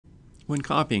When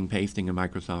copying pasting in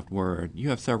Microsoft Word,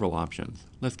 you have several options.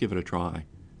 Let's give it a try.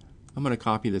 I'm going to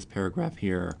copy this paragraph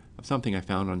here of something I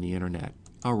found on the internet.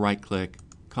 I'll right-click,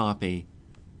 copy,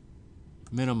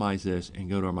 minimize this, and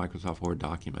go to our Microsoft Word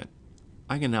document.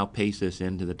 I can now paste this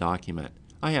into the document.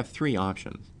 I have three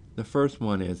options. The first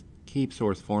one is keep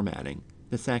source formatting.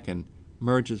 The second,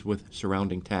 merges with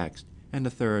surrounding text. And the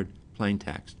third, plain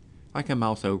text. I can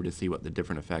mouse over to see what the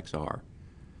different effects are.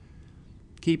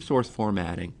 Keep source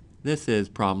formatting. This is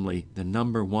probably the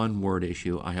 #1 word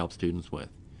issue I help students with.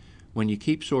 When you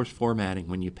keep source formatting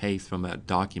when you paste from a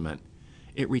document,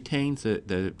 it retains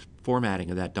the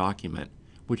formatting of that document,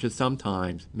 which is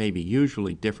sometimes, maybe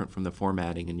usually, different from the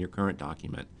formatting in your current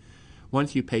document.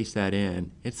 Once you paste that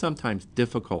in, it's sometimes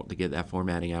difficult to get that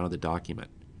formatting out of the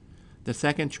document. The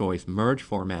second choice, merge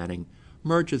formatting,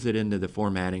 merges it into the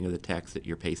formatting of the text that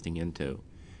you're pasting into.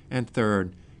 And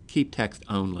third, keep text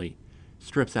only,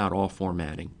 strips out all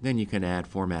formatting. Then you can add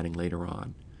formatting later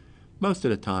on. Most of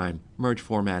the time, merge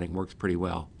formatting works pretty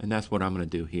well, and that's what I'm going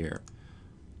to do here.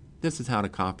 This is how to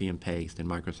copy and paste in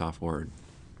Microsoft Word.